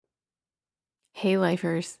Hey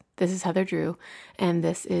Lifers, this is Heather Drew, and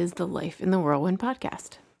this is the Life in the Whirlwind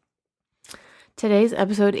podcast. Today's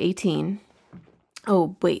episode 18.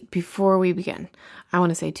 Oh, wait, before we begin, I want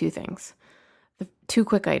to say two things. Two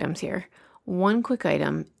quick items here. One quick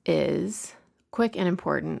and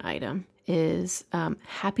important item is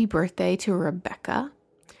happy birthday to Rebecca,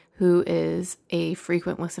 who is a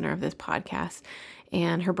frequent listener of this podcast,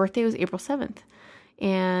 and her birthday was April 7th.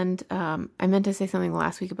 And I meant to say something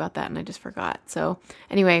last week about that, and I just forgot. So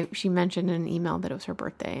anyway, she mentioned in an email that it was her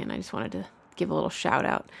birthday, and I just wanted to give a little shout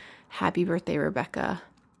out. Happy birthday, Rebecca.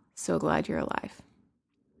 So glad you're alive.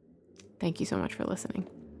 Thank you so much for listening.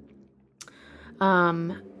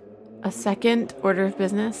 A second order of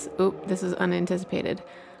business. Oop, this is unanticipated.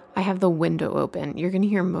 I have the window open. You're going to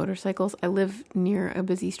hear motorcycles. I live near a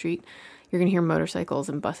busy street. You're going to hear motorcycles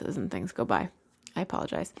and buses and things go by. I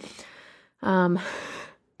apologize.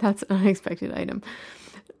 That's an unexpected item.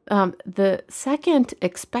 The second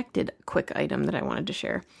expected quick item that I wanted to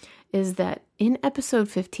share is that in episode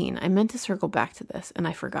 15, I meant to circle back to this and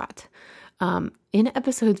I forgot. In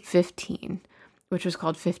episode 15, which was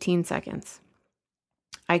called 15 Seconds,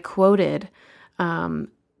 I quoted, I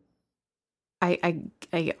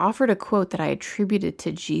offered a quote that I attributed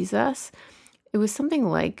to Jesus. It was something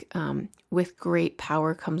like, with great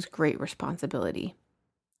power comes great responsibility.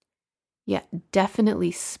 Yeah,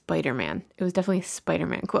 definitely Spider-Man. It was definitely a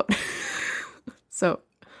Spider-Man quote. So,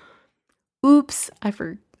 oops,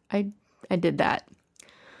 I did that.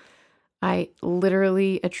 I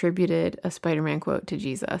literally attributed a Spider-Man quote to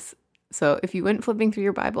Jesus. So if you went flipping through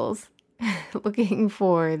your Bibles looking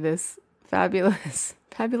for this fabulous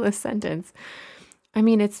sentence, I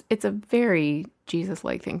mean, it's a very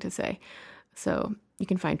Jesus-like thing to say. So you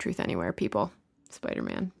can find truth anywhere, people.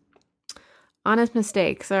 Spider-Man. Honest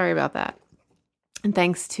mistake. Sorry about that. And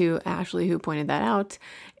thanks to Ashley who pointed that out,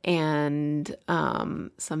 and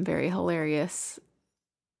some very hilarious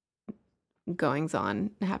goings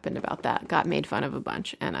on happened about that. Got made fun of a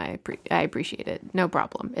bunch, and I appreciate it. No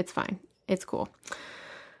problem. It's fine. It's cool.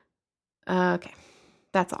 Okay.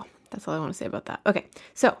 That's all. That's all I want to say about that. Okay.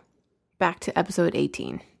 So back to episode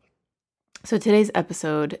 18. So today's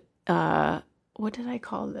episode, what did I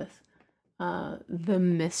call this? The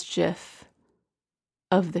Mischief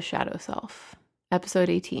of the Shadow Self. Episode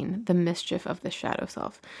 18, The Mischief of the Shadow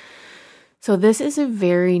Self. So this is a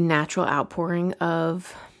very natural outpouring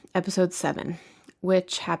of episode 7,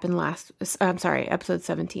 which happened episode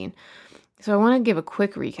 17. So I want to give a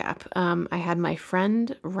quick recap. I had my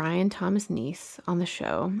friend Ryan Thomas Neese on the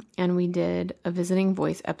show, and we did a Visiting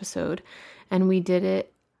Voice episode, and we did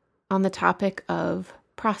it on the topic of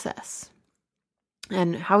process.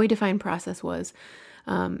 And how we defined process was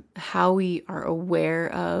how we are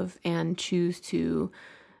aware of and choose to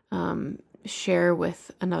share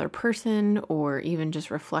with another person, or even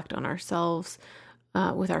just reflect on ourselves,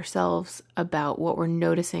 with ourselves about what we're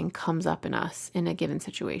noticing comes up in us in a given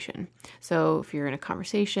situation. So if you're in a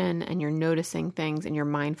conversation and you're noticing things and you're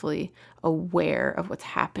mindfully aware of what's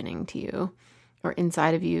happening to you or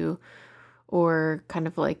inside of you, or kind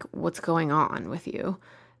of like what's going on with you,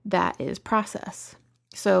 that is process.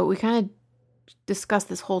 So we kind of discuss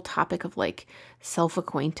this whole topic of like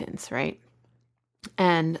self-acquaintance, right?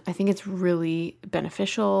 And I think it's really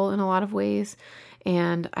beneficial in a lot of ways.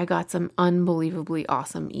 And I got some unbelievably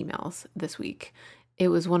awesome emails this week. It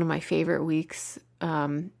was one of my favorite weeks.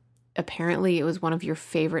 Apparently it was one of your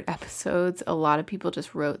favorite episodes. A lot of people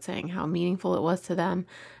just wrote saying how meaningful it was to them,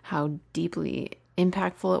 how deeply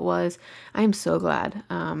impactful it was. I am so glad.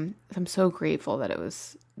 I'm so grateful that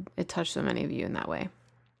it touched so many of you in that way.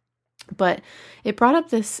 But it brought up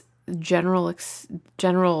this general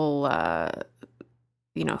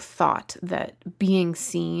thought that being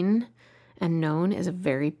seen and known is a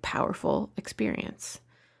very powerful experience.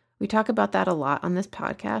 We talk about that a lot on this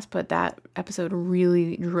podcast, but that episode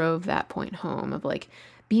really drove that point home of like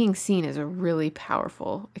being seen is a really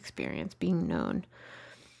powerful experience, being known.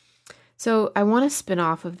 So I want to spin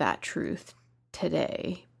off of that truth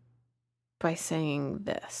today by saying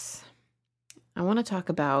this. I want to talk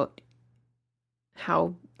about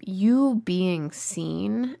how you being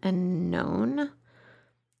seen and known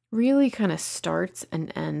really kind of starts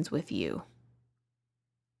and ends with you.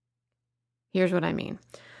 Here's what I mean.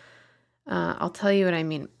 I'll tell you what I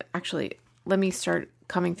mean. Actually, let me start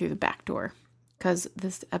coming through the back door, because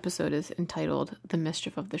this episode is entitled The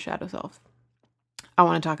Mischief of the Shadow Self. I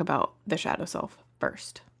want to talk about the shadow self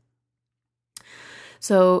first.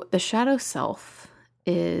 So the shadow self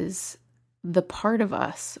is the part of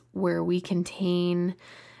us where we contain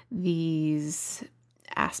these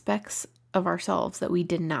aspects of ourselves that we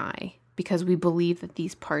deny because we believe that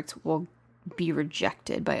these parts will be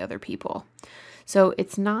rejected by other people. So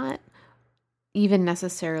it's not even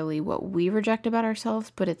necessarily what we reject about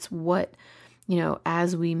ourselves, but it's what,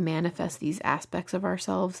 as we manifest these aspects of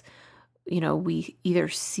ourselves, we either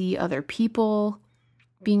see other people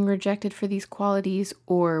being rejected for these qualities,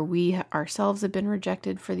 or we ourselves have been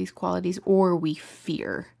rejected for these qualities, or we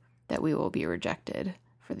fear that we will be rejected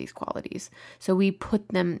for these qualities. So we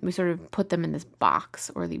sort of put them in this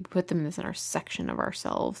box, or we put them in this intersection of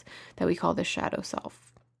ourselves that we call the shadow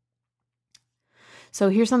self. So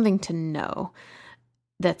here's something to know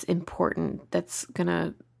that's important, that's going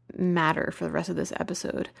to matter for the rest of this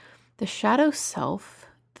episode. The shadow self,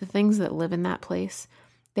 the things that live in that place,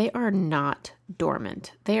 they are not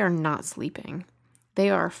dormant. They are not sleeping. They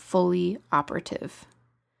are fully operative.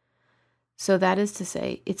 So that is to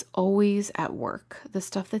say, it's always at work. The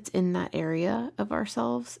stuff that's in that area of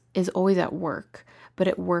ourselves is always at work, but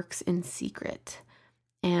it works in secret.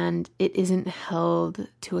 And it isn't held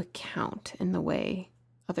to account in the way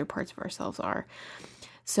other parts of ourselves are.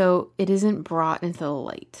 So it isn't brought into the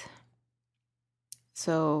light.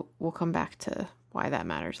 So we'll come back to why that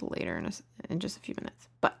matters later in just a few minutes.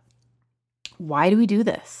 But why do we do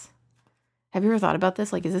this? Have you ever thought about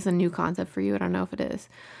this? Like, is this a new concept for you? I don't know if it is.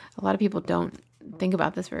 A lot of people don't think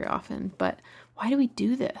about this very often, but why do we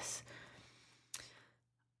do this?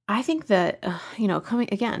 I think that,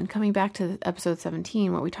 coming back to episode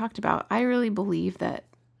 17, what we talked about, I really believe that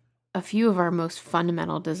a few of our most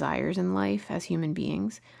fundamental desires in life as human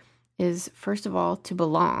beings is, first of all, to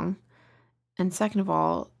belong, and second of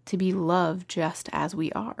all, to be loved just as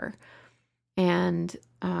we are. And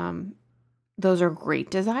those are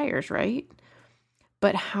great desires, right?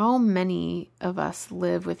 But how many of us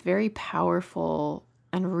live with very powerful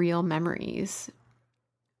and real memories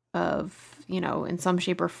of, in some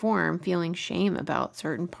shape or form, feeling shame about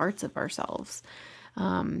certain parts of ourselves?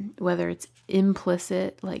 Whether it's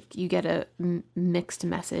implicit, like you get a mixed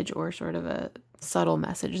message or sort of a subtle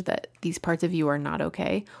message that these parts of you are not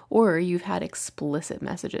okay, or you've had explicit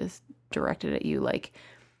messages directed at you, like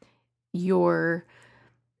your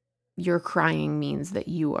crying means that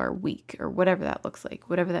you are weak, or whatever that looks like,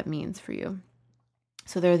 whatever that means for you.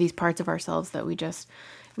 So there are these parts of ourselves that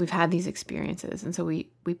we've had these experiences, and so we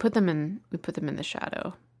put them in the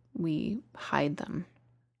shadow. We hide them.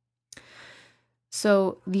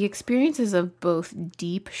 So the experiences of both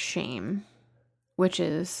deep shame,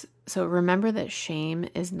 so remember that shame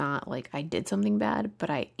is not like I did something bad, but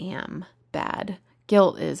I am bad.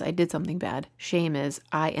 Guilt is I did something bad. Shame is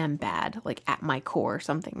I am bad. Like at my core,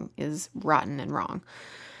 something is rotten and wrong.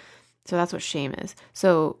 So that's what shame is.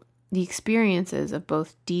 So the experiences of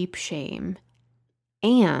both deep shame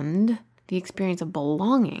and the experience of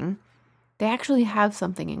belonging, they actually have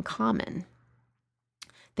something in common.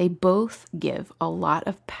 They both give a lot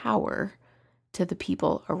of power to the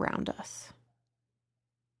people around us.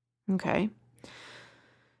 Okay.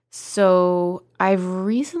 So I've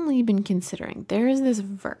recently been considering, there is this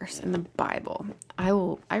verse in the Bible. I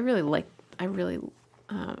really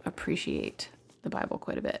appreciate the Bible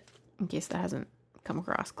quite a bit, in case that hasn't come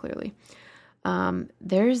across clearly.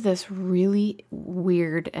 There's this really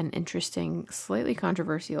weird and interesting, slightly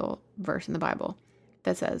controversial verse in the Bible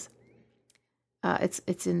that says,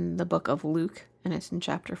 it's in the book of Luke, and it's in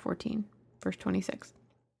chapter 14, verse 26.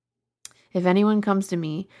 If anyone comes to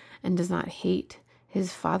me and does not hate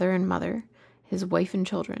his father and mother, his wife and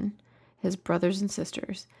children, his brothers and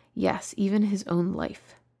sisters, yes, even his own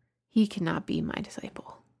life, he cannot be my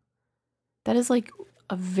disciple. That is like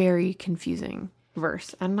a very confusing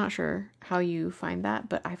verse. I'm not sure how you find that,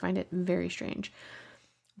 but I find it very strange.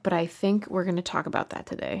 But I think we're going to talk about that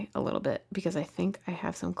today a little bit, because I think I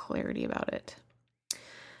have some clarity about it.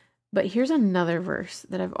 But here's another verse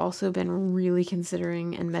that I've also been really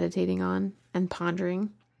considering and meditating on and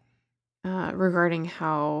pondering regarding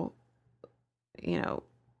how,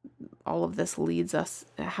 all of this leads us,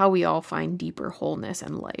 how we all find deeper wholeness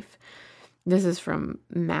in life. This is from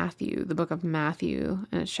Matthew, the book of Matthew,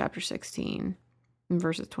 and it's chapter 16,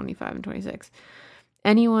 verses 25 and 26.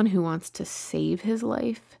 Anyone who wants to save his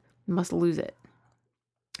life must lose it.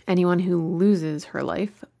 Anyone who loses her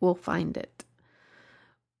life will find it.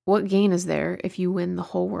 What gain is there if you win the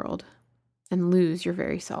whole world and lose your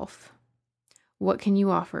very self? What can you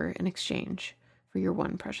offer in exchange for your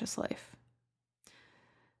one precious life?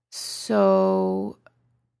 So,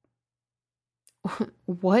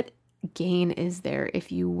 what gain is there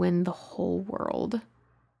if you win the whole world,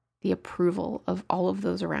 the approval of all of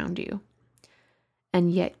those around you,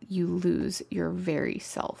 and yet you lose your very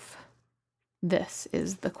self? This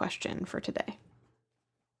is the question for today.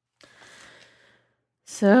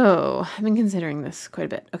 So I've been considering this quite a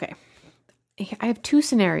bit. Okay. I have two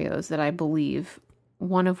scenarios that I believe,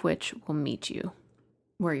 one of which will meet you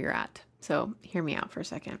where you're at. So hear me out for a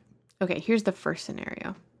second. Okay, here's the first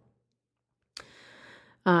scenario.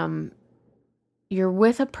 You're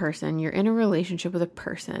with a person, you're in a relationship with a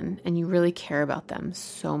person, and you really care about them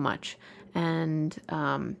so much. And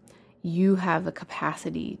you have a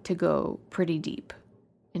capacity to go pretty deep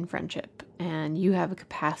in friendship. And you have a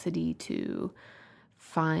capacity to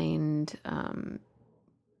find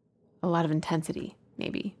a lot of intensity,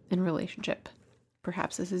 maybe, in relationship.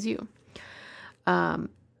 Perhaps this is you.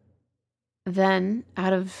 Then,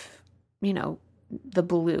 out of, the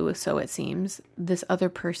blue, so it seems, this other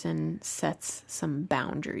person sets some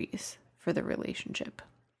boundaries for the relationship.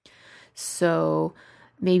 So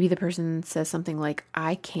maybe the person says something like,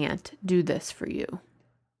 I can't do this for you.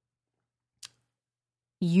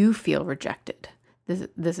 You feel rejected.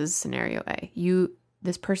 This is scenario A.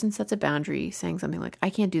 This person sets a boundary saying something like, I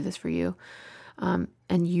can't do this for you. And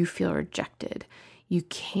you feel rejected. You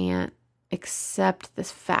can't accept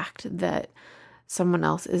this fact that someone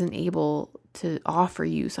else isn't able to offer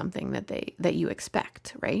you something that you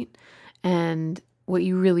expect, right? And what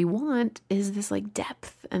you really want is this like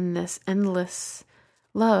depth and this endless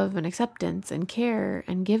love and acceptance and care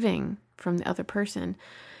and giving from the other person.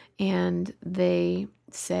 And they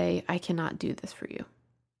say, I cannot do this for you.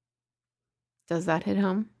 Does that hit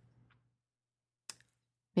home?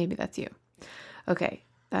 Maybe that's you. Okay.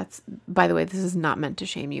 By the way, this is not meant to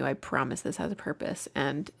shame you. I promise this has a purpose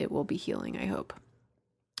and it will be healing, I hope.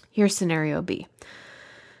 Here's scenario B.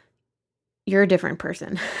 You're a different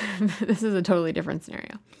person. This is a totally different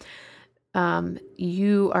scenario.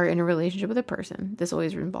 You are in a relationship with a person. This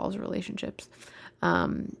always involves relationships.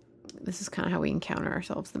 This is kind of how we encounter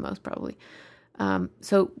ourselves the most, probably.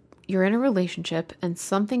 So you're in a relationship and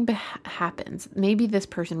something happens. Maybe this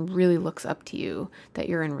person really looks up to you that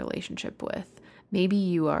you're in a relationship with. Maybe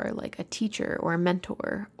you are like a teacher or a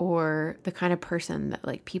mentor or the kind of person that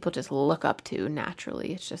like people just look up to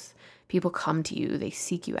naturally. It's just people come to you, they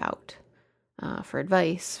seek you out for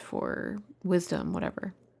advice, for wisdom,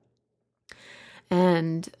 whatever.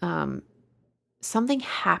 And something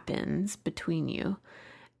happens between you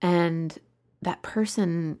and that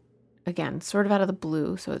person, again, sort of out of the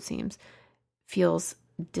blue, so it seems, feels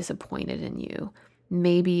disappointed in you.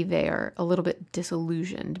 Maybe they are a little bit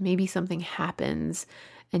disillusioned. Maybe something happens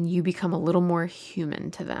and you become a little more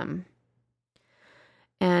human to them.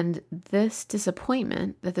 And this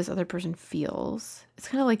disappointment that this other person feels, it's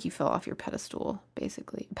kind of like you fell off your pedestal,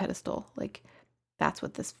 basically. Pedestal. Like that's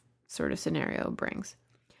what this sort of scenario brings.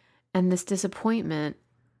 And this disappointment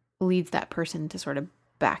leads that person to sort of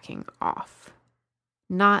backing off,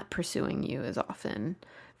 not pursuing you as often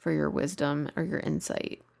for your wisdom or your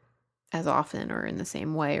insight as often or in the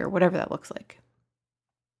same way or whatever that looks like.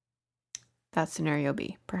 That's scenario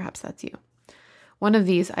B. Perhaps that's you. One of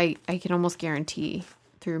these I can almost guarantee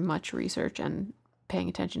through much research and paying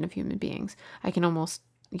attention to human beings, I can almost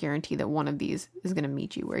guarantee that one of these is going to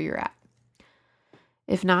meet you where you're at.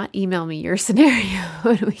 If not, email me your scenario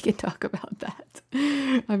and we can talk about that.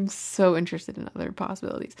 I'm so interested in other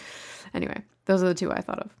possibilities. Anyway, those are the two I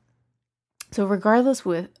thought of. So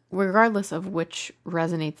regardless of which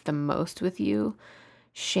resonates the most with you,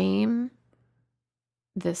 shame,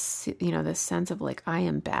 this sense of like, I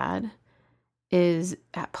am bad, is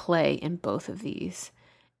at play in both of these.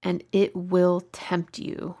 And it will tempt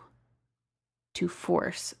you to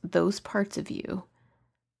force those parts of you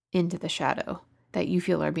into the shadow that you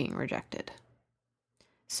feel are being rejected.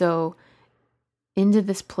 So into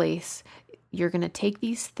this place, you're going to take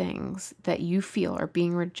these things that you feel are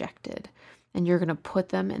being rejected and you're going to put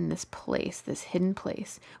them in this place, this hidden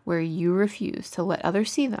place where you refuse to let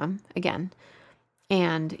others see them again,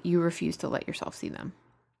 and you refuse to let yourself see them.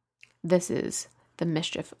 This is the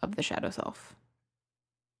mischief of the shadow self.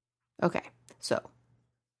 Okay, so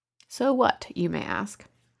what, you may ask?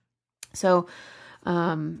 So,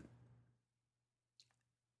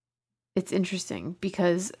 it's interesting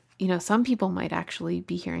because, some people might actually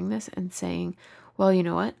be hearing this and saying, well, you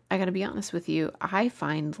know what? I got to be honest with you. I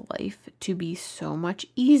find life to be so much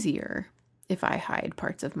easier if I hide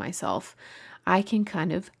parts of myself. I can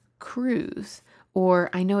kind of cruise, or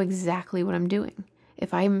I know exactly what I'm doing.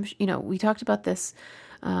 If I'm, we talked about this,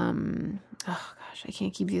 oh gosh, I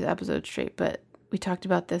can't keep these episodes straight, but we talked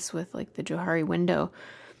about this with like the Johari window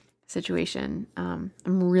situation. I'm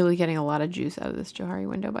really getting a lot of juice out of this Johari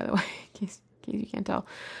window, by the way, in case you can't tell.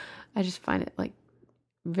 I just find it like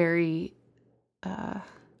very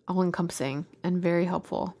all-encompassing and very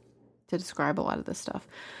helpful to describe a lot of this stuff.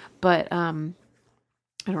 But I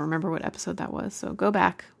don't remember what episode that was, so go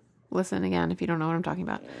back, listen again if you don't know what I'm talking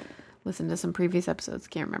about. listen to some previous episodes.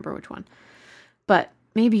 Can't remember which one. But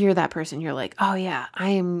maybe you're that person. You're like, oh yeah,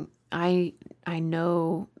 I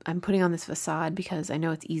know I'm putting on this facade because I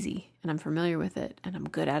know it's easy and I'm familiar with it and I'm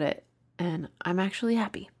good at it and I'm actually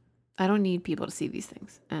happy. I don't need people to see these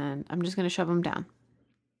things and I'm just going to shove them down.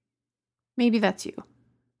 Maybe that's you.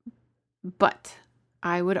 But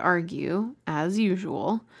I would argue, as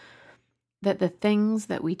usual, that the things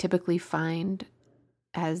that we typically find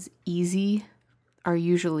as easy are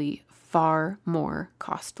usually far more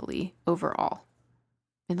costly overall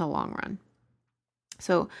in the long run.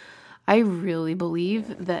 So I really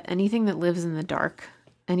believe that anything that lives in the dark,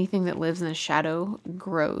 anything that lives in the shadow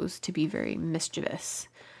grows to be very mischievous,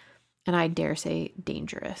 and I dare say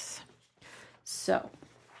dangerous. So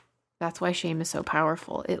that's why shame is so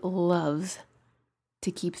powerful. It loves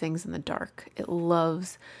to keep things in the dark. It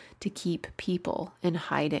loves to keep people in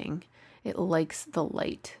hiding. It likes the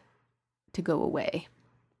light to go away.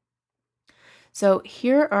 So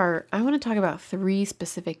I want to talk about 3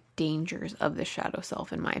 specific dangers of the shadow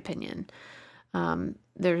self, in my opinion.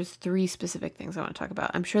 There's 3 specific things I want to talk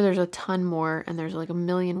about. I'm sure there's a ton more, and there's like a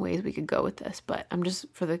million ways we could go with this, but I'm just,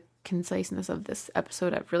 for the conciseness of this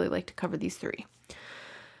episode, I'd really like to cover these 3.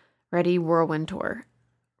 Ready? Whirlwind tour.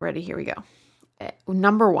 Ready? Here we go.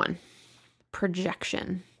 Number 1,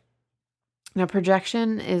 projection. Now,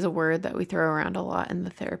 projection is a word that we throw around a lot in the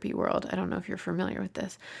therapy world. I don't know if you're familiar with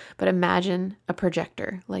this, but imagine a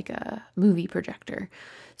projector, like a movie projector.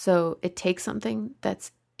 So it takes something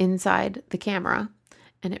that's inside the camera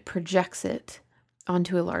and it projects it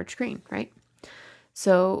onto a large screen, right?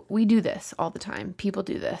 So we do this all the time. People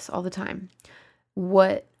do this all the time.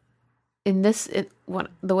 The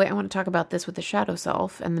way I want to talk about this with the shadow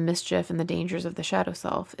self and the mischief and the dangers of the shadow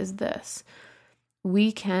self is this.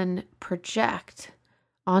 We can project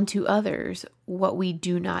onto others what we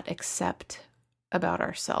do not accept about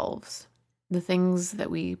ourselves. The things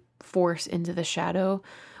that we force into the shadow,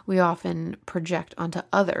 we often project onto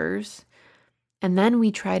others, and then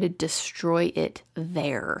we try to destroy it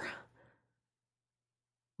there.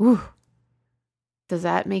 Ooh. Does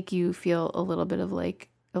that make you feel a little bit of like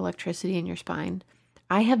electricity in your spine?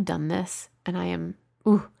 I have done this, and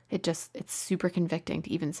it's super convicting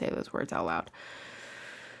to even say those words out loud.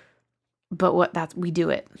 But we do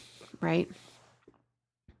it, right?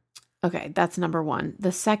 Okay, that's number 1.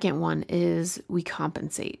 The second one is we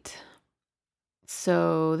compensate.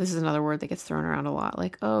 So this is another word that gets thrown around a lot,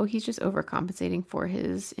 like, oh, he's just overcompensating for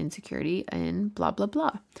his insecurity and blah, blah,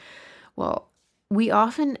 blah. Well, we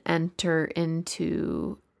often enter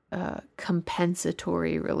into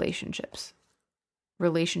compensatory relationships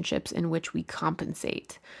in which we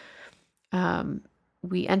compensate.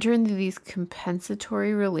 We enter into these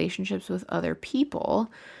compensatory relationships with other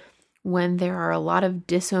people when there are a lot of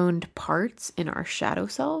disowned parts in our shadow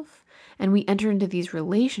self. And we enter into these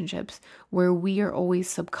relationships where we are always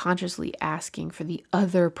subconsciously asking for the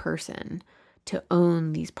other person to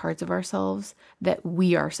own these parts of ourselves that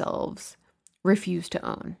we ourselves refuse to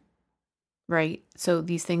own, right? So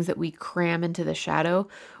these things that we cram into the shadow,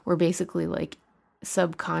 we're basically like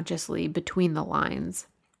subconsciously between the lines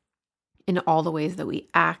in all the ways that we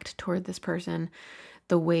act toward this person,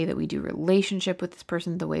 the way that we do relationship with this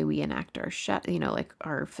person, the way we enact our like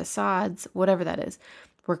our facades, whatever that is.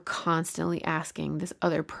 We're constantly asking this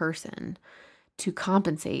other person to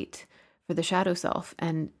compensate for the shadow self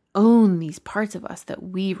and own these parts of us that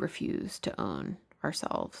we refuse to own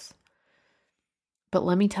ourselves. But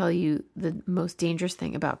let me tell you the most dangerous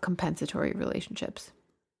thing about compensatory relationships.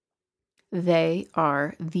 They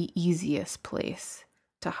are the easiest place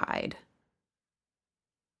to hide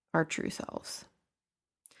our true selves.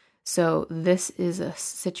 So this is a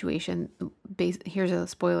situation, here's a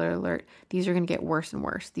spoiler alert, these are going to get worse and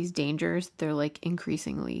worse. These dangers, they're like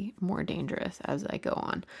increasingly more dangerous as I go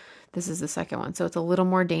on. This is the second one. So it's a little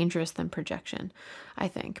more dangerous than projection, I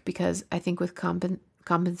think, because I think with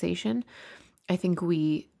compensation, I think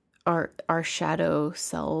our shadow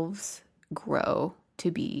selves grow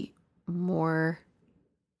to be more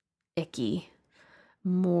icky,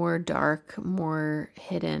 more dark, more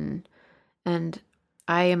hidden. And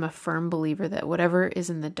I am a firm believer that whatever is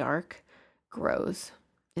in the dark grows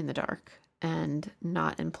in the dark and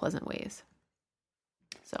not in pleasant ways.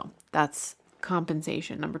 So that's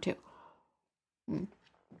compensation number 2. I'm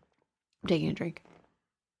taking a drink.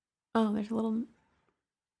 Oh, there's a little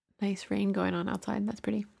nice rain going on outside. That's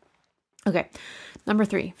pretty. Okay. Number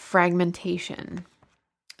 3, fragmentation.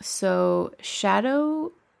 So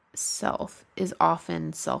shadow self is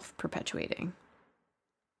often self-perpetuating.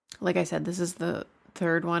 Like I said, this is the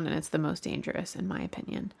third one, and it's the most dangerous in my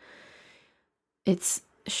opinion. It's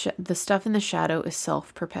the stuff in the shadow is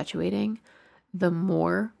self-perpetuating. The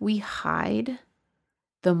more we hide,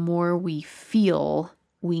 the more we feel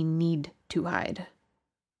we need to hide.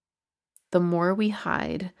 The more we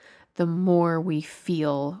hide, the more we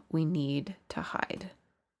feel we need to hide.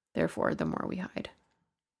 Therefore, the more we hide.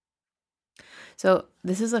 So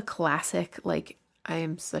this is a classic, like, I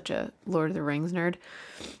am such a Lord of the Rings nerd.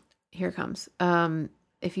 Here it comes.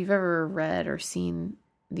 If you've ever read or seen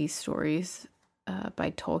these stories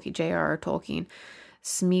by Tolkien, J.R.R. Tolkien,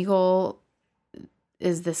 Smeagol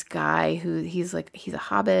is this guy who he's a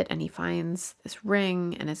hobbit, and he finds this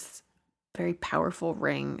ring, and it's a very powerful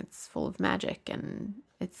ring. It's full of magic, and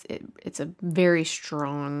it's a very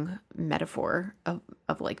strong metaphor of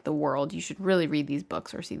like the world. You should really read these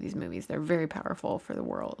books or see these movies. They're very powerful for the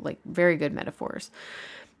world, like very good metaphors.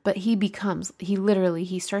 But he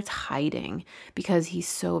starts hiding because he's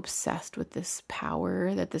so obsessed with this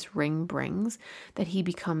power that this ring brings that he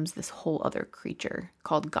becomes this whole other creature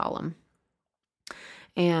called Gollum.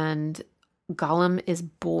 And Gollum is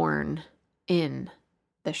born in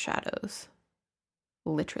the shadows,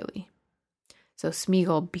 literally. So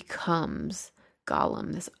Smeagol becomes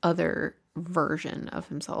Gollum, this other version of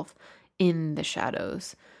himself in the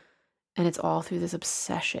shadows. And it's all through this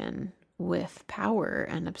obsession with power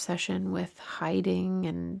and obsession with hiding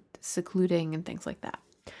and secluding and things like that.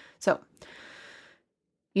 So,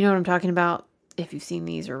 you know what I'm talking about if you've seen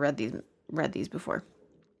these or read these before.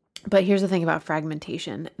 But here's the thing about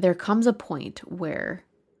fragmentation. There comes a point where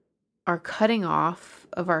our cutting off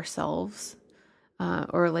of ourselves,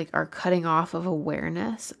 or like our cutting off of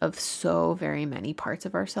awareness of so very many parts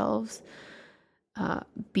of ourselves,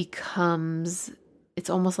 it's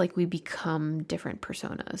almost like we become different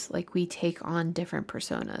personas. Like we take on different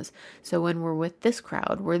personas. So when we're with this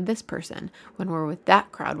crowd, we're this person. When we're with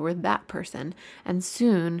that crowd, we're that person. And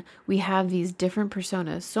soon we have these different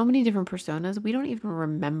personas, so many different personas, we don't even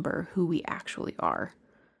remember who we actually are.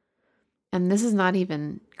 And this is not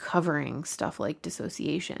even covering stuff like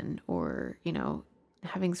dissociation or,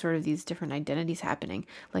 having sort of these different identities happening.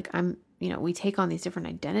 Like we take on these different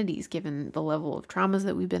identities given the level of traumas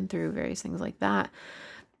that we've been through, various things like that.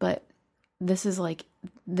 But this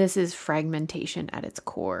is fragmentation at its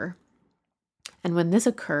core. And when this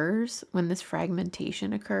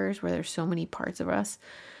fragmentation occurs, where there's so many parts of us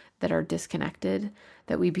that are disconnected,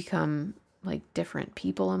 that we become like different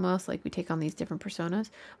people almost, like we take on these different personas.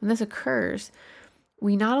 When this occurs,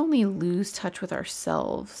 we not only lose touch with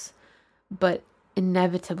ourselves, but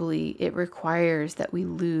inevitably it requires that we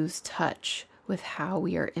lose touch with how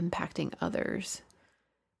we are impacting others,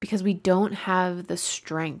 because we don't have the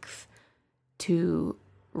strength to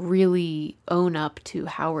really own up to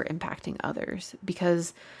how we're impacting others.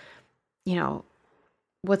 Because,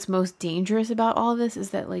 what's most dangerous about all this is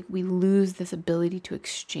that like we lose this ability to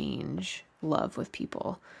exchange love with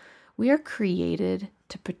people. We are created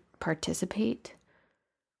to participate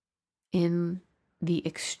in the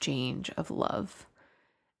exchange of love.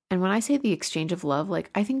 And when I say the exchange of love,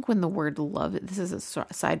 like I think when the word love, this is a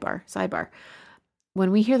sidebar.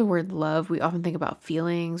 When we hear the word love, we often think about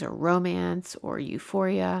feelings or romance or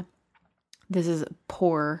euphoria. This is a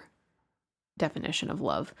poor definition of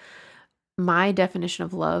love. My definition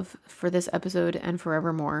of love for this episode and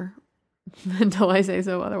forevermore, until I say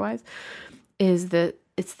so otherwise, is that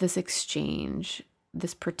it's this exchange,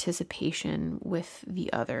 this participation with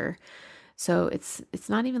the other. So it's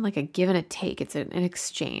not even like a give and a take. It's an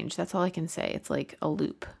exchange. That's all I can say. It's like a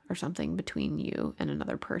loop or something between you and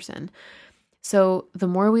another person. So the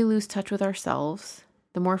more we lose touch with ourselves,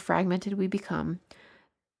 the more fragmented we become,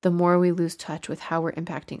 the more we lose touch with how we're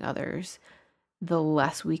impacting others, the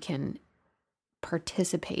less we can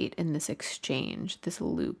participate in this exchange, this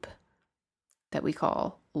loop that we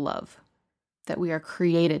call love, that we are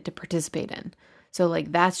created to participate in. So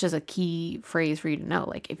like that's just a key phrase for you to know.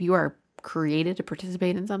 Like if you are created to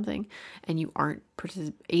participate in something and you aren't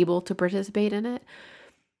able to participate in it,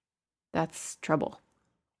 that's trouble.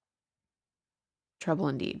 Trouble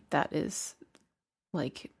indeed. That is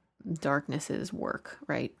like darkness's work,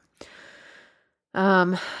 right?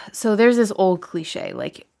 So there's this old cliche,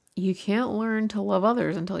 like you can't learn to love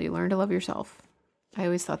others until you learn to love yourself. I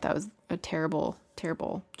always thought that was a terrible,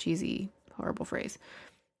 terrible, cheesy, horrible phrase.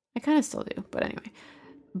 I kind of still do, but anyway.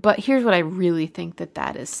 But here's what I really think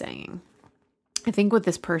that is saying. I think what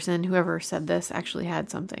this person, whoever said this, actually had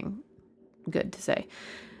something good to say.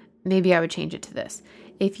 Maybe I would change it to this.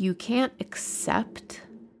 If you can't accept,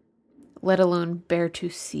 let alone bear to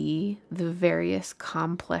see the various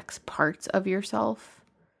complex parts of yourself,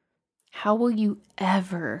 how will you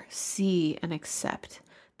ever see and accept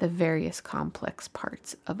the various complex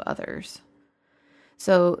parts of others?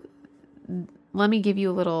 So let me give you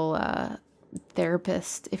a little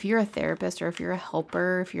therapist. If you're a therapist or if you're a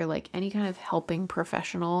helper, if you're like any kind of helping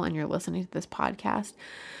professional and you're listening to this podcast,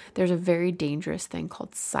 there's a very dangerous thing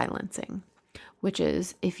called silencing, which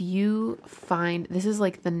is if you find this is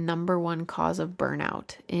like the number one cause of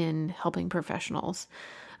burnout in helping professionals.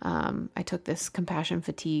 I took this compassion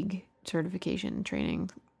fatigue certification training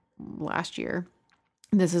last year.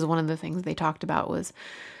 This is one of the things they talked about was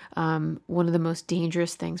one of the most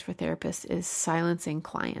dangerous things for therapists is silencing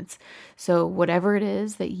clients. So whatever it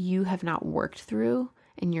is that you have not worked through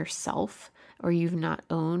in yourself or you've not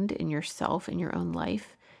owned in yourself in your own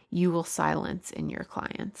life, you will silence in your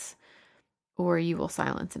clients or you will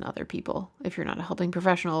silence in other people. If you're not a helping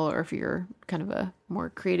professional or if you're kind of a more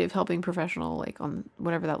creative helping professional, like on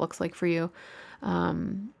whatever that looks like for you,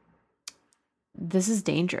 this is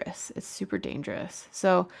dangerous. It's super dangerous.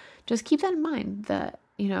 So just keep that in mind that,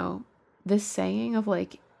 this saying of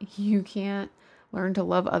like, you can't learn to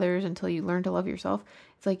love others until you learn to love yourself.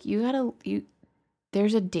 It's like,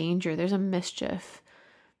 there's a danger, there's a mischief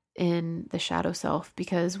in the shadow self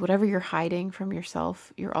because whatever you're hiding from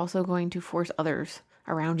yourself, you're also going to force others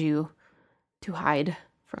around you to hide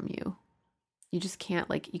from you. You just can't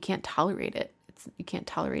you can't tolerate it. You can't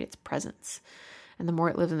tolerate its presence. And the more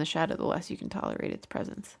it lives in the shadow, the less you can tolerate its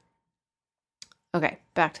presence. Okay,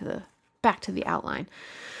 back to the outline.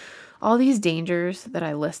 All these dangers that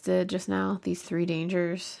I listed just now, these 3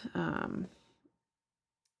 dangers,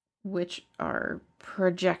 which are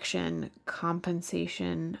projection,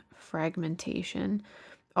 compensation, fragmentation,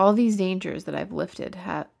 all these dangers that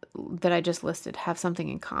I just listed have something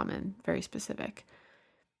in common, very specific.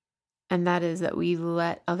 And that is that we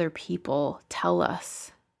let other people tell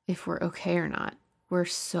us if we're okay or not. We're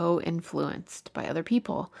so influenced by other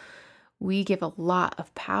people. We give a lot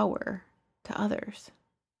of power to others.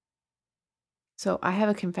 So I have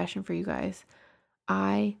a confession for you guys.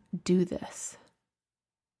 I do this.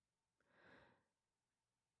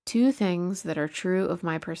 2 things that are true of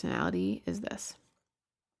my personality is this.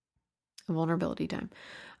 Vulnerability time.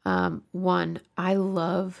 1, I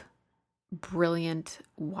love brilliant,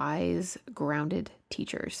 wise, grounded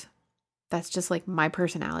teachers. That's just like my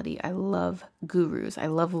personality. I love gurus. I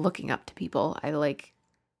love looking up to people.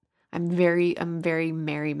 I'm very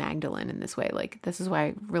Mary Magdalene in this way. Like, this is why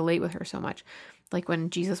I relate with her so much. Like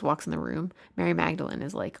when Jesus walks in the room, Mary Magdalene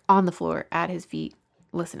is like on the floor at his feet,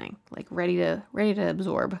 listening, like ready to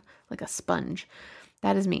absorb like a sponge.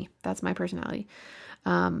 That is me. That's my personality.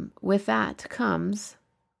 With that comes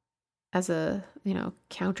as a,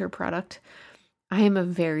 counter product, I am a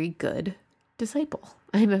very good disciple.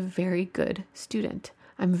 I am a very good student.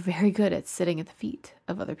 I'm very good at sitting at the feet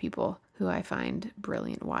of other people who I find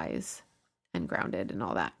brilliant, wise, and grounded and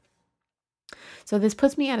all that. So this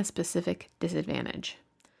puts me at a specific disadvantage.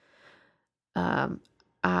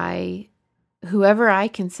 Whoever I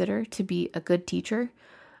consider to be a good teacher,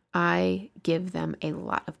 I give them a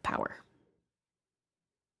lot of power.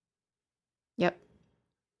 Yep.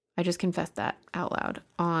 I just confessed that out loud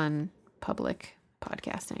on public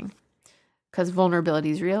podcasting because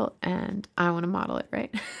vulnerability is real and I want to model it,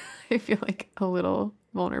 right? I feel like a little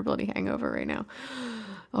vulnerability hangover right now.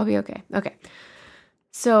 I'll be okay. Okay.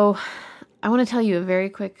 So I want to tell you a very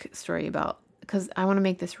quick story because I want to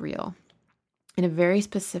make this real. In a very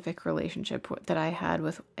specific relationship that I had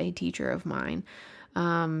with a teacher of mine,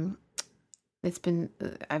 it's been,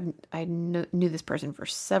 I knew this person for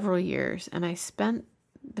several years, and I spent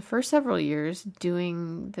the first several years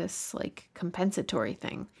doing this like compensatory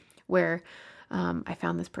thing where I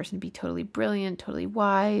found this person to be totally brilliant, totally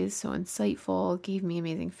wise, so insightful, gave me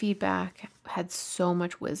amazing feedback, had so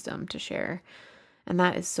much wisdom to share. And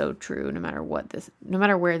that is so true. No matter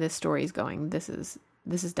where this story is going, this is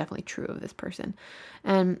definitely true of this person.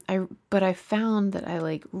 But I found that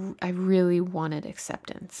I really wanted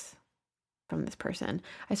acceptance from this person.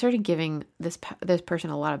 I started giving this person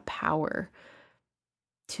a lot of power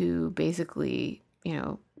to basically,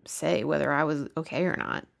 say whether I was okay or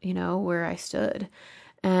not, where I stood.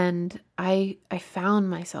 And I found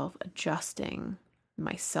myself adjusting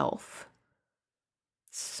myself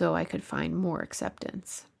so I could find more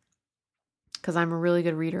acceptance. Because I'm a really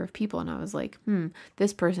good reader of people. And I was like,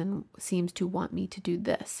 this person seems to want me to do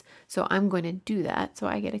this. So I'm going to do that so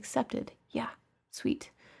I get accepted. Yeah, sweet.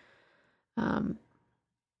 I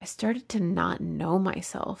started to not know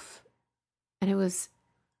myself. And it was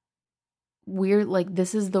weird. Like,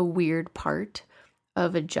 this is the weird part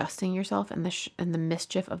of adjusting yourself and the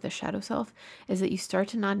mischief of the shadow self is that you start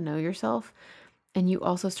to not know yourself. And you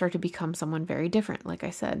also start to become someone very different, like I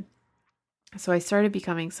said. So I started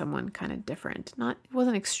becoming someone kind of different. It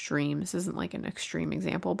wasn't extreme. This isn't like an extreme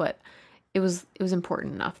example, but it was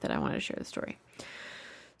important enough that I wanted to share the story.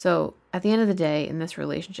 So at the end of the day, in this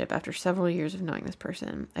relationship, after several years of knowing this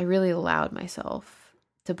person, I really allowed myself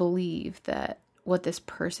to believe that what this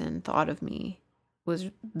person thought of me was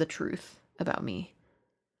the truth about me.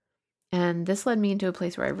 And this led me into a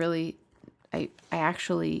place where I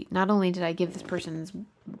actually, not only did I give this person's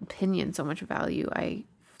opinion so much value, I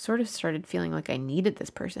sort of started feeling like I needed this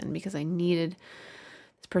person because I needed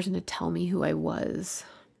this person to tell me who I was.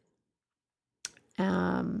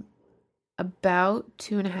 About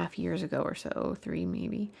 2.5 years ago or so, 3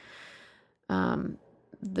 maybe,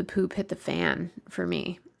 the poop hit the fan for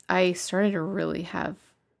me. I started to really have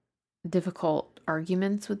difficult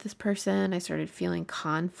arguments with this person. I started feeling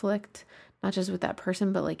conflict, not just with that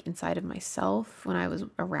person, but like inside of myself when I was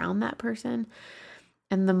around that person.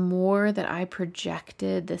 And the more that I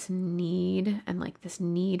projected this need and like this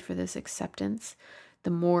need for this acceptance, the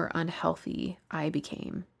more unhealthy I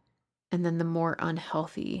became. And then the more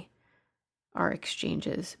unhealthy our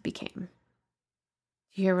exchanges became.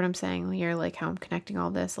 You hear what I'm saying? You hear like how I'm connecting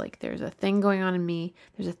all this? Like there's a thing going on in me.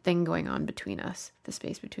 There's a thing going on between us, the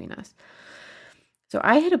space between us. So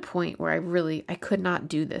I hit a point where I could not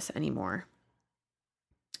do this anymore.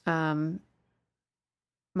 My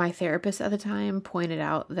therapist at the time pointed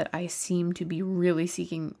out that I seemed to be really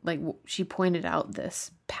seeking, like she pointed out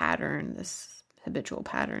this pattern, this habitual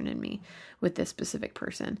pattern in me with this specific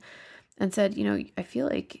person and said, I feel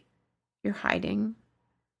like you're hiding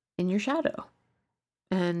in your shadow.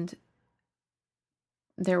 And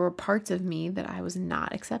there were parts of me that I was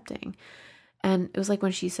not accepting. And it was like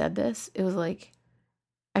when she said this, it was like,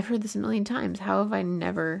 I've heard this a million times. How have I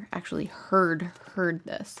never actually heard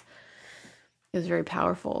this? It was a very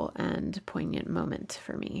powerful and poignant moment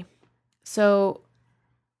for me. So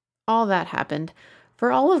all that happened.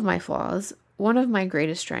 For all of my flaws, one of my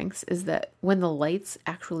greatest strengths is that when the lights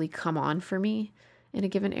actually come on for me in a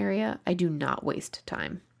given area, I do not waste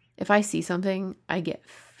time. If I see something, I get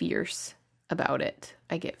fierce about it.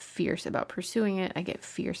 I get fierce about pursuing it. I get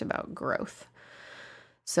fierce about growth.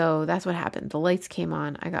 So that's what happened. The lights came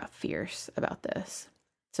on. I got fierce about this.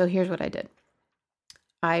 So here's what I did.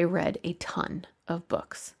 I read a ton of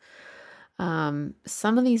books.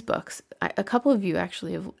 Some of these books, a couple of you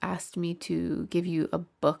actually have asked me to give you a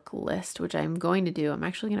book list, which I'm going to do. I'm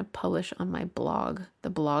actually going to publish on my blog,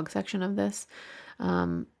 the blog section of this,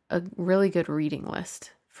 a really good reading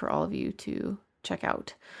list for all of you to check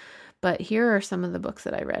out. But here are some of the books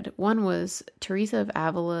that I read. One was Teresa of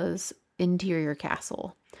Avila's Interior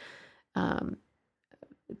Castle.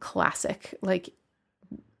 Classic, like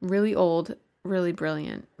really old, really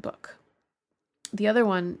brilliant book. The other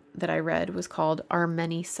one that I read was called Our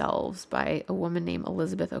Many Selves by a woman named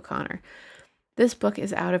Elizabeth O'Connor. This book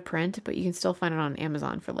is out of print, but you can still find it on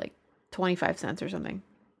Amazon for like 25 cents or something.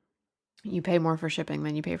 You pay more for shipping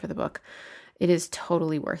than you pay for the book. It is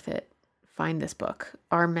totally worth it. Find this book,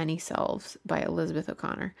 Our Many Selves by Elizabeth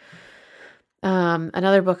O'Connor.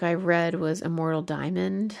 Another book I read was Immortal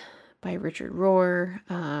Diamond by Richard Rohr.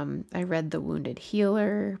 I read The Wounded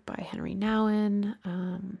Healer by Henry Nouwen.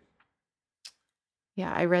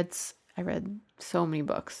 I read so many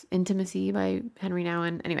books. Intimacy by Henry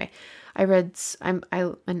Nouwen. Anyway, I'm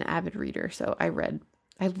an avid reader, so I read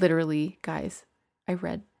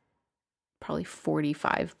probably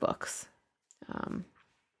 45 books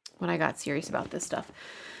when I got serious about this stuff.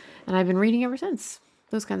 And I've been reading ever since,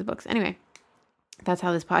 those kinds of books. Anyway, that's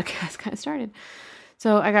how this podcast kind of started.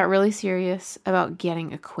 So I got really serious about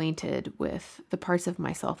getting acquainted with the parts of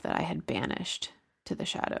myself that I had banished to the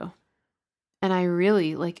shadow. And I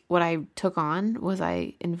really, what I took on was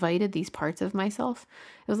I invited these parts of myself.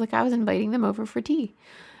 It was like I was inviting them over for tea.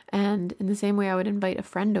 And in the same way I would invite a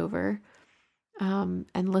friend over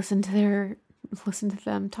and listen to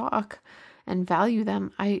them talk and value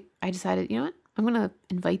them, I decided, you know what? I'm going to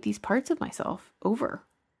invite these parts of myself over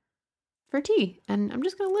for tea. And I'm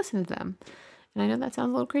just going to listen to them. And I know that sounds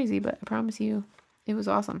a little crazy, but I promise you it was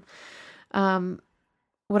awesome.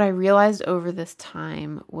 What I realized over this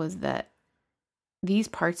time was that these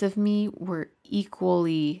parts of me were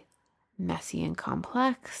equally messy and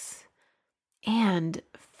complex and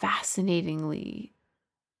fascinatingly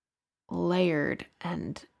layered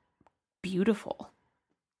and beautiful.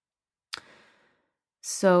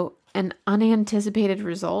 So, an unanticipated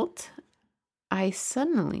result, I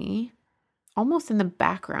suddenly, almost in the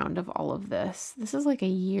background of all of this is like a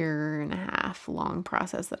 1.5 year long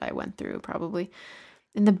process that I went through, probably.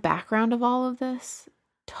 In the background of all of this,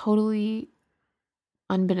 totally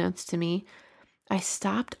unbeknownst to me, I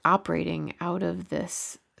stopped operating out of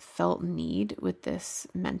this felt need with this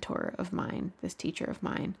mentor of mine, this teacher of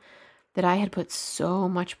mine, that I had put so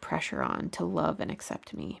much pressure on to love and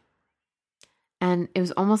accept me. And it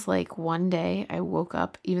was almost like one day I woke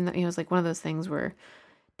up, even though it was like one of those things where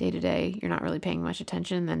day to day you're not really paying much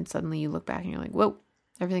attention, and then suddenly you look back and you're like, whoa,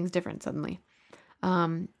 everything's different suddenly.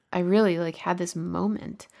 I really like had this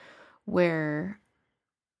moment where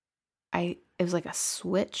it was like a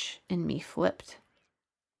switch in me flipped,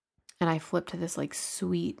 and I flipped to this like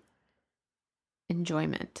sweet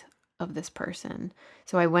enjoyment of this person.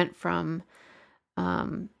 So I went from,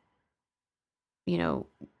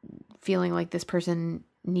 feeling like this person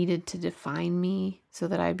needed to define me so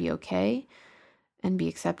that I'd be okay and be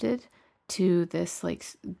accepted, to this like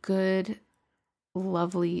good,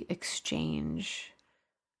 lovely exchange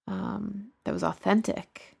that was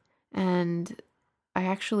authentic. And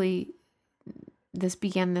this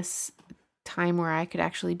began this time where I could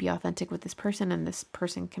actually be authentic with this person, and this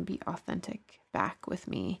person can be authentic back with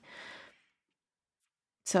me.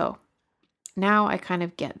 So now I kind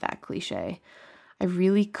of get that cliche. I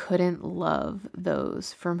really couldn't love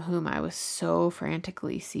those from whom I was so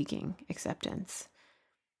frantically seeking acceptance.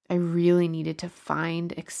 I really needed to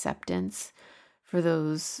find acceptance for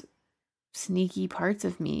those sneaky parts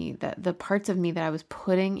of me, that the parts of me that I was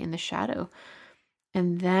putting in the shadow.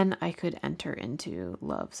 And then I could enter into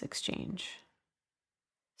love's exchange.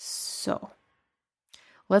 So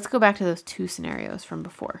let's go back to those two scenarios from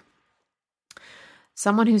before.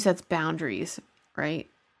 Someone who sets boundaries, right?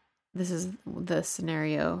 This is the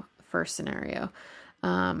first scenario.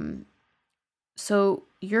 So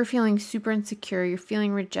you're feeling super insecure, you're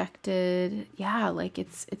feeling rejected. Yeah, like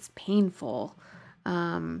it's painful.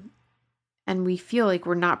 And we feel like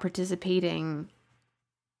we're not participating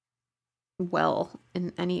well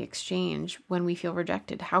in any exchange when we feel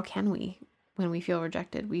rejected. How can we? When we feel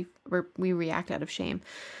rejected, we react out of shame.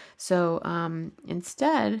 So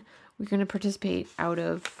instead, we're going to participate out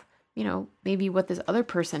of, maybe what this other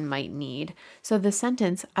person might need. So the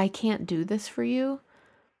sentence, "I can't do this for you,"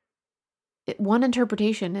 one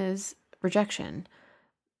interpretation is rejection.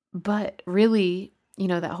 But really,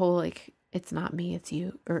 that whole like, "it's not me, it's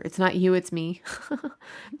you," or "it's not you, it's me,"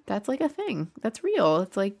 that's like a thing. That's real.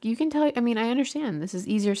 It's like, you can tell, I understand this is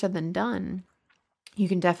easier said than done. You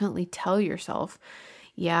can definitely tell yourself,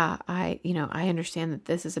 yeah, I understand that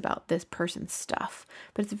this is about this person's stuff,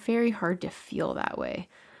 but it's very hard to feel that way.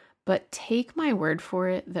 But take my word for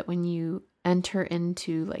it that when you enter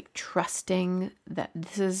into like trusting that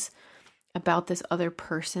this is about this other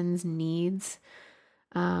person's needs,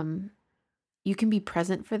 you can be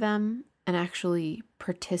present for them and actually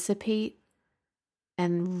participate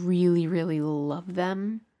and really, really love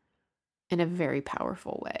them in a very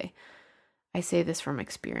powerful way. I say this from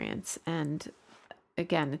experience, and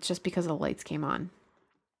again, it's just because the lights came on.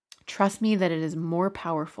 Trust me that it is more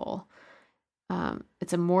powerful.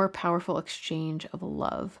 It's a more powerful exchange of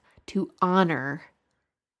love to honor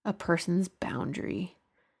a person's boundary.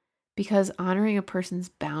 Because honoring a person's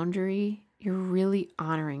boundary, you're really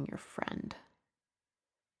honoring your friend.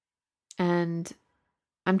 And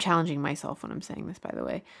I'm challenging myself when I'm saying this, by the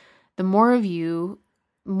way. The more of you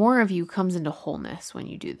comes into wholeness when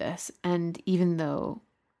you do this. And even though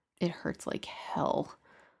it hurts like hell,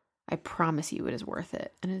 I promise you it is worth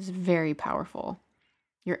it. And it is very powerful.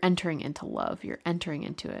 You're entering into love. You're entering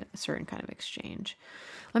into a certain kind of exchange.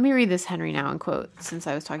 Let me read this Henry Nouwen quote, since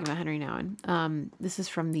I was talking about Henry Nouwen. This is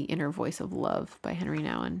from The Inner Voice of Love by Henry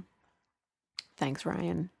Nouwen. Thanks,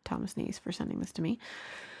 Ryan Thomas Neese, for sending this to me.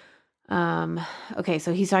 Okay,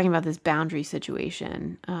 so he's talking about this boundary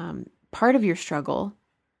situation. Part of your struggle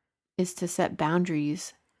is to set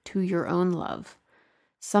boundaries to your own love,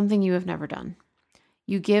 something you have never done.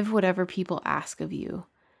 You give whatever people ask of you,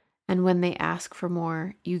 and when they ask for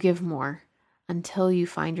more, you give more until you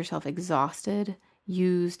find yourself exhausted,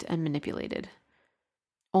 used, and manipulated.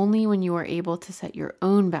 Only when you are able to set your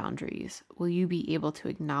own boundaries will you be able to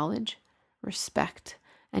acknowledge, respect,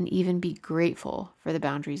 and even be grateful for the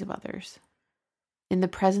boundaries of others. In the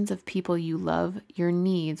presence of people you love, your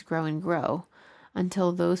needs grow and grow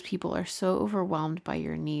until those people are so overwhelmed by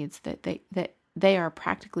your needs that they are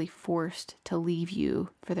practically forced to leave you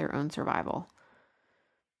for their own survival.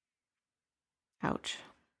 Ouch.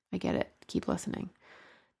 I get it. Keep listening.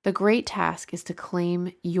 The great task is to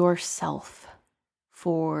claim yourself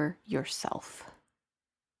for yourself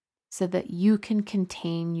so that you can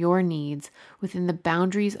contain your needs within the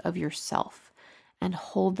boundaries of yourself and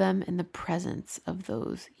hold them in the presence of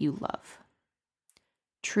those you love.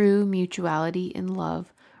 True mutuality in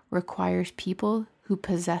love requires people who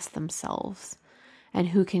possess themselves and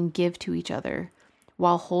who can give to each other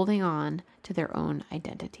while holding on to their own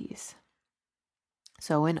identities.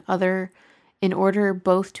 So in order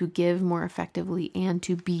both to give more effectively and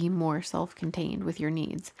to be more self-contained with your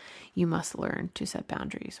needs, you must learn to set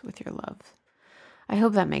boundaries with your love. I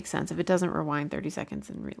hope that makes sense. If it doesn't, rewind 30 seconds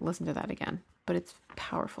and listen to that again. But it's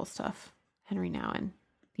powerful stuff. Henry Nouwen,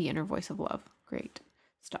 The Inner Voice of Love. Great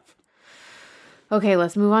stuff. Okay,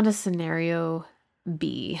 let's move on to scenario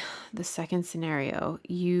B. The second scenario.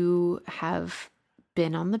 You have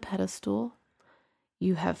been on the pedestal.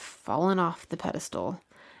 You have fallen off the pedestal.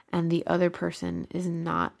 And the other person is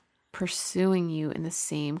not pursuing you in the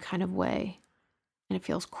same kind of way. And it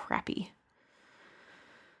feels crappy.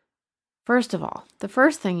 First of all, the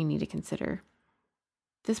first thing you need to consider,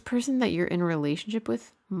 this person that you're in a relationship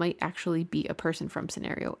with might actually be a person from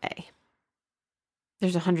scenario A.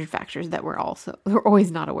 There's 100 factors that we're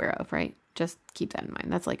always not aware of, right? Just keep that in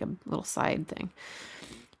mind. That's like a little side thing.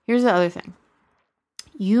 Here's the other thing.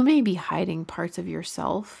 You may be hiding parts of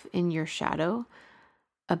yourself in your shadow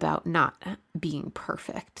about not being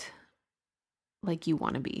perfect like you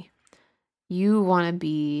want to be. You want to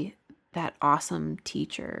be that awesome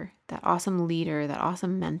teacher, that awesome leader, that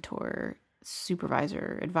awesome mentor,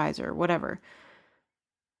 supervisor, advisor, whatever.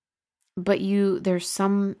 But there's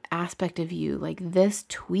some aspect of you, like this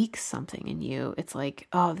tweaks something in you. It's like,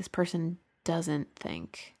 oh, this person doesn't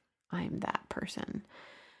think I'm that person.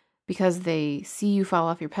 Because they see you fall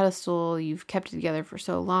off your pedestal, you've kept it together for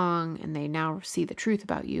so long, and they now see the truth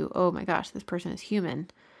about you. Oh my gosh, this person is human.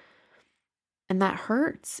 And that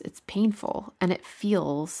hurts. It's painful. And it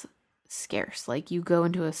feels scarce. Like you go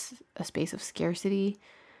into a space of scarcity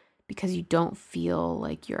because you don't feel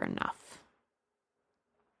like you're enough.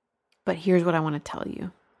 But here's what I want to tell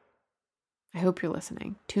you. I hope you're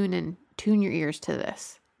listening. Tune your ears to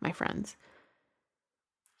this, my friends.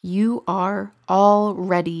 You are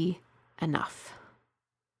already enough.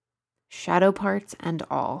 Shadow parts and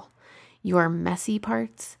all. Your messy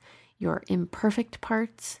parts, your imperfect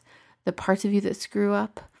parts, the parts of you that screw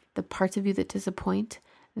up, the parts of you that disappoint,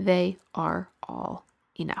 they are all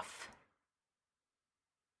enough.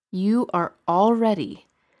 You are already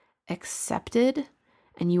accepted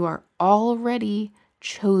and you are already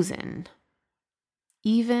chosen.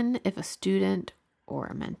 Even if a student or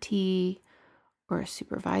a mentee or a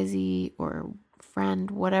supervisee or a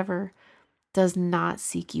friend, whatever, does not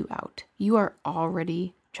seek you out. You are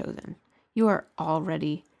already chosen. You are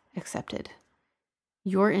already accepted.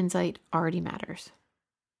 Your insight already matters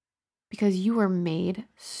because you were made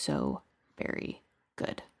so very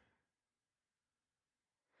good.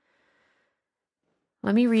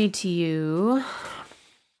 Let me read to you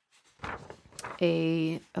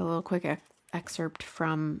a little quick excerpt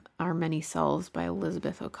from Our Many Selves by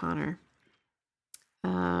Elizabeth O'Connor.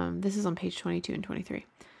 This is on page 22 and 23.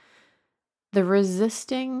 The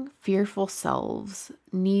resisting, fearful selves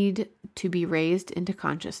need to be raised into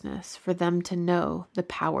consciousness for them to know the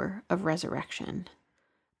power of resurrection.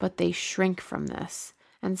 But they shrink from this,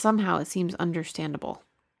 and somehow it seems understandable.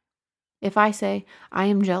 If I say, I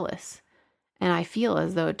am jealous, and I feel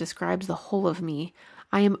as though it describes the whole of me,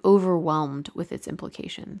 I am overwhelmed with its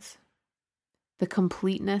implications. The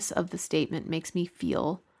completeness of the statement makes me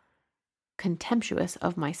feel contemptuous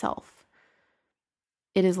of myself.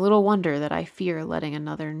 It is little wonder that I fear letting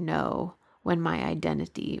another know when my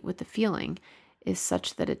identity with the feeling is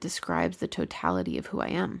such that it describes the totality of who I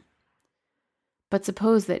am. But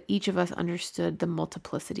suppose that each of us understood the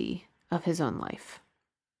multiplicity of his own life.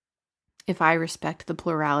 If I respect the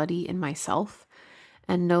plurality in myself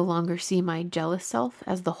and no longer see my jealous self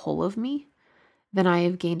as the whole of me, then I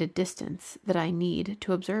have gained a distance that I need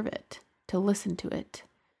to observe it, to listen to it,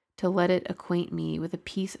 to let it acquaint me with a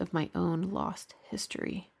piece of my own lost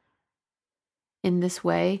history. In this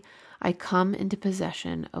way, I come into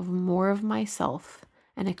possession of more of myself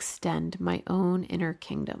and extend my own inner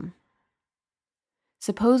kingdom.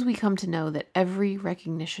 Suppose we come to know that every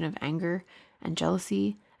recognition of anger and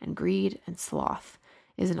jealousy and greed and sloth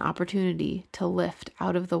is an opportunity to lift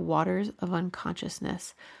out of the waters of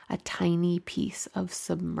unconsciousness a tiny piece of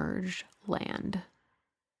submerged land.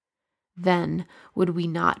 Then would we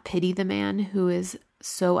not pity the man who is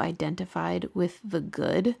so identified with the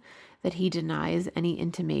good that he denies any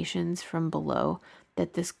intimations from below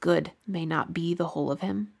that this good may not be the whole of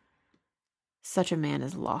him? Such a man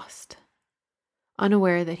is lost.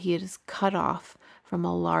 Unaware that he is cut off from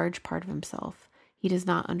a large part of himself, he does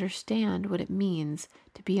not understand what it means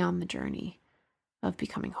to be on the journey of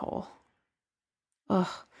becoming whole. Ugh,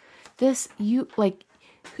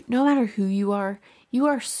 no matter who you are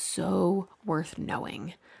so worth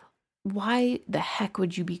knowing. Why the heck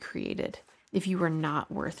would you be created? if you were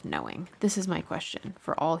not worth knowing? This is my question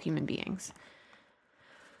for all human beings.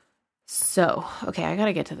 So, okay, I got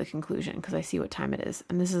to get to the conclusion because I see what time it is.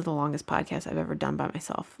 And this is the longest podcast I've ever done by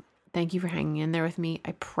myself. Thank you for hanging in there with me.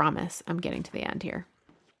 I promise I'm getting to the end here.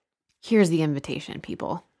 Here's the invitation,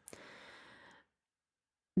 people.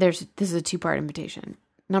 This is a 2-part invitation.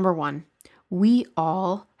 Number 1, we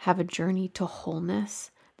all have a journey to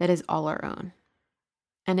wholeness that is all our own.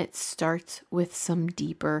 And it starts with some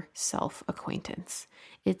deeper self-acquaintance.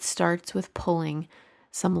 It starts with pulling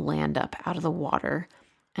some land up out of the water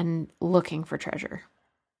and looking for treasure.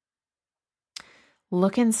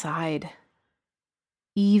 Look inside,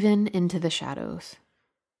 even into the shadows.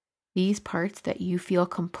 These parts that you feel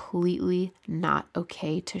completely not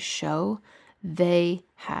okay to show, they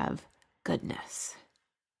have goodness.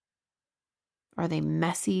 Are they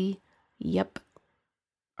messy? Yep.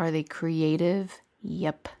 Are they creative?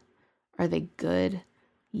 Yep. Are they good?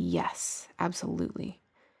 Yes, absolutely.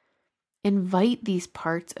 Invite these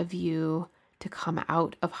parts of you to come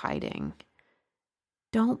out of hiding.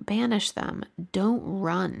 Don't banish them. Don't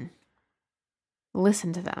run.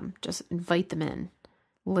 Listen to them. Just invite them in.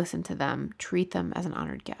 Listen to them. Treat them as an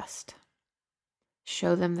honored guest.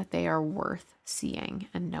 Show them that they are worth seeing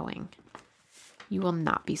and knowing. You will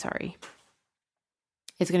not be sorry.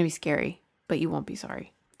 It's going to be scary, but you won't be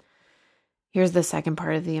sorry. Here's the second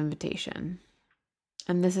part of the invitation.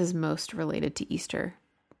 And this is most related to Easter.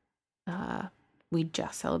 We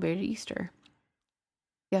just celebrated Easter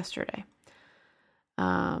yesterday.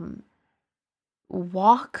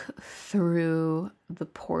 Walk through the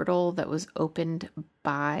portal that was opened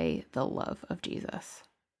by the love of Jesus.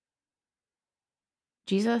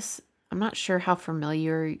 Jesus, I'm not sure how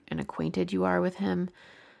familiar and acquainted you are with him.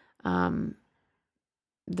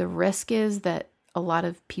 The risk is that a lot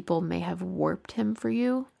of people may have warped him for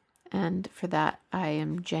you, and for that, I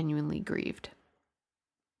am genuinely grieved.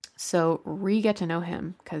 So get to know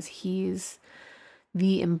him, because he's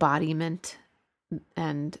the embodiment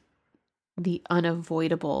and the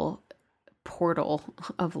unavoidable portal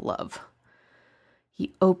of love.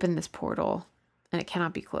 He opened this portal, and it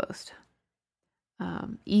cannot be closed.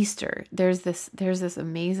 Easter, there's this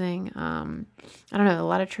amazing, I don't know, a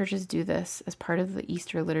lot of churches do this as part of the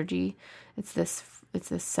Easter liturgy. It's this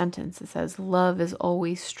sentence that says, "Love is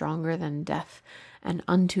always stronger than death, and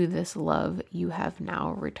unto this love you have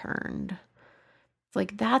now returned." It's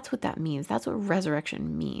like, that's what that means. That's what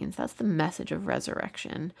resurrection means. That's the message of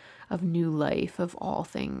resurrection, of new life, of all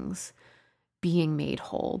things being made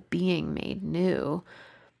whole, being made new.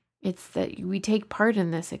 It's that we take part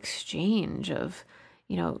in this exchange of,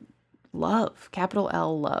 love, capital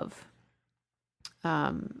L love.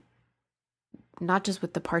 Not just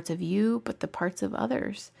with the parts of you, but the parts of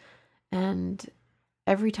others. And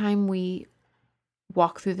every time we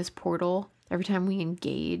walk through this portal, every time we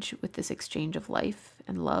engage with this exchange of life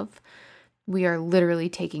and love, we are literally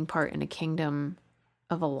taking part in a kingdom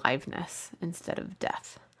of aliveness instead of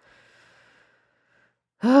death.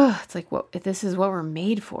 It's like, this is what we're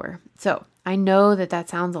made for. So I know that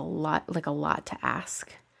sounds a lot to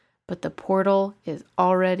ask, but the portal is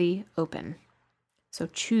already open. So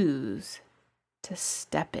choose to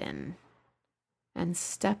step in and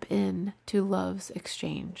step in to love's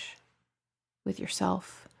exchange with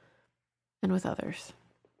yourself and with others.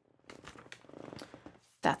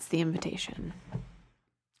 That's the invitation.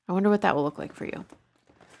 I wonder what that will look like for you.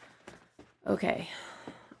 Okay.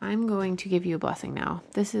 I'm going to give you a blessing now.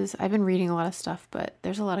 I've been reading a lot of stuff, but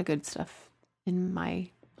there's a lot of good stuff on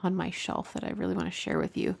my shelf that I really want to share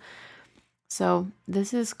with you. So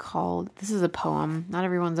this is a poem. Not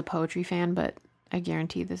everyone's a poetry fan, but I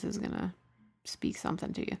guarantee this is going to speak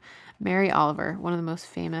something to you. Mary Oliver, one of the most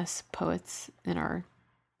famous poets in our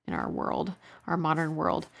world, our modern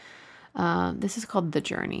world. This is called The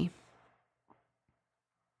Journey.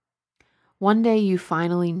 One day you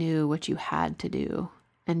finally knew what you had to do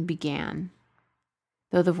and began,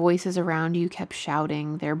 though the voices around you kept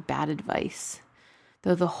shouting their bad advice,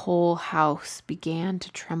 though the whole house began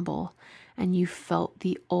to tremble and you felt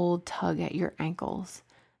the old tug at your ankles.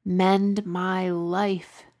 "Mend my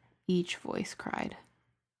life," each voice cried.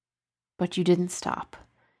 But you didn't stop.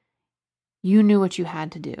 You knew what you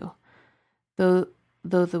had to do, though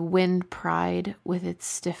the wind pried with its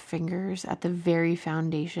stiff fingers at the very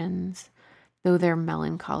foundations, though their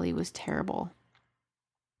melancholy was terrible.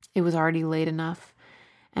 It was already late enough,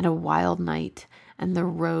 and a wild night, and the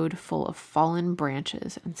road full of fallen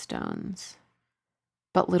branches and stones.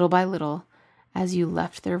 But little by little, as you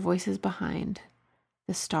left their voices behind,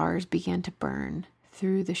 the stars began to burn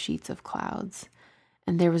through the sheets of clouds,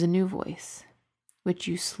 and there was a new voice, which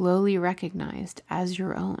you slowly recognized as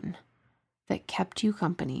your own. that kept you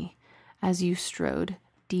company as you strode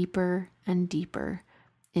deeper and deeper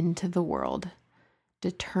into the world,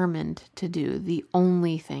 determined to do the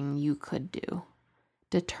only thing you could do,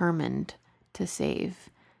 determined to save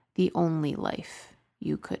the only life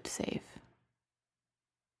you could save.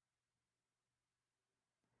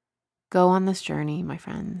 Go on this journey, my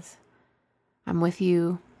friends. I'm with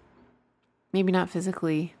you, maybe not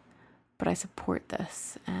physically, but I support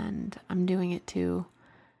this, and I'm doing it too.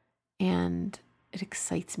 And it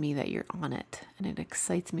excites me that you're on it, and it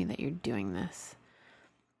excites me that you're doing this.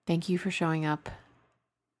 Thank you for showing up.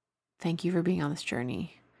 Thank you for being on this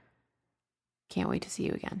journey. Can't wait to see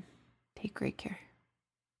you again. Take great care.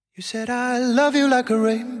 You said I love you like a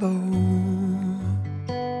rainbow.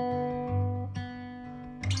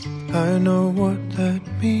 I know what that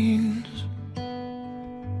means.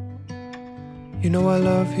 You know I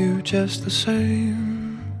love you just the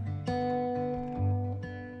same.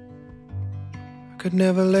 I could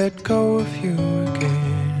never let go of you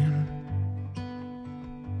again.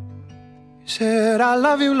 You said I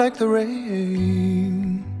love you like the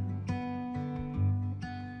rain,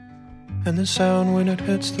 and the sound when it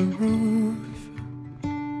hits the roof.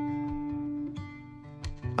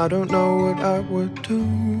 I don't know what I would do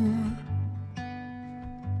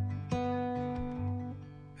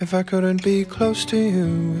if I couldn't be close to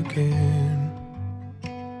you again.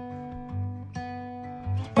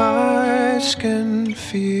 My skin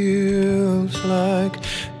feels like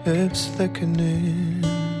it's thickening.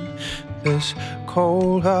 This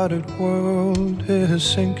cold-hearted world is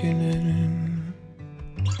sinking in.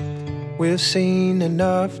 We've seen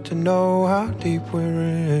enough to know how deep we're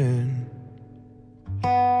in.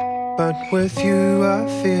 But with you I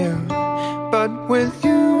feel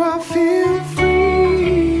free.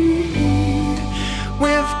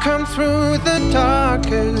 We've come through the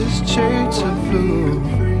darkest shades of blue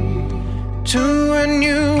to a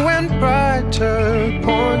new and brighter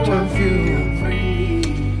point of view.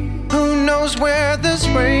 Who knows where this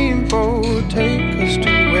rainbow will take us to,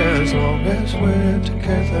 as long as we're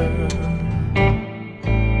together.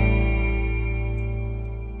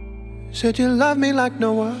 Said you love me like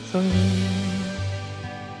no other.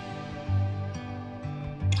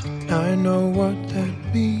 I know what that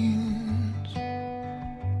means.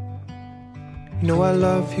 You know I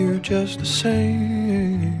love you just the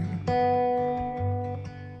same.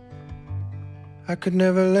 I could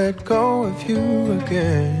never let go of you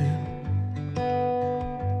again.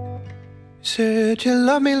 You said you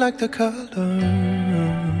love me like the color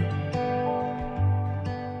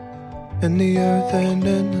in the earth and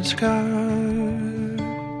in the sky.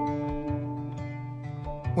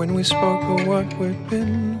 When we spoke of what we'd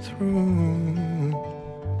been through,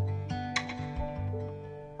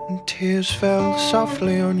 and tears fell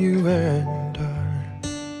softly on you and I.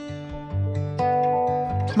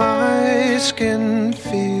 My skin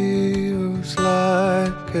feels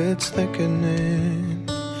like it's thickening.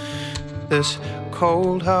 This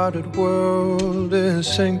cold-hearted world is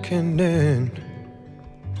sinking in.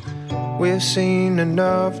 We've seen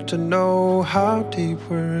enough to know how deep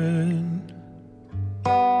we're in.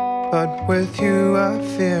 But with you I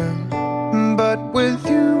feel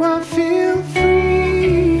free.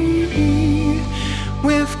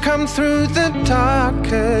 We've come through the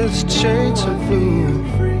darkest shades of blue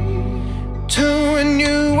to a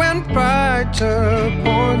new and brighter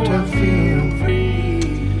point of view.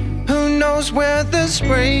 Who knows where this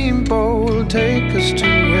rainbow will take us to,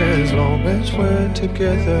 as long as we're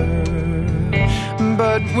together.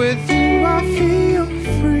 But with you I feel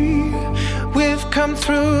free. We've come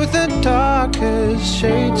through the darkest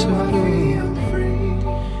shades of blue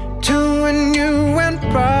to a new and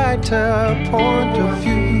brighter point of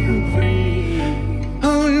view.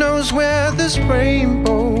 Who knows where this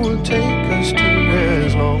rainbow will take us to,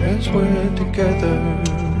 as long as we're together.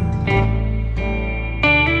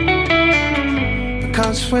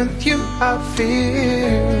 Because with you I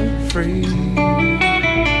feel free.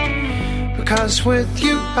 Because with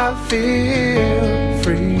you I feel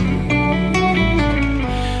free.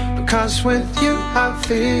 Because with you I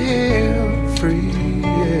feel free,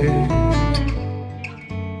 yeah.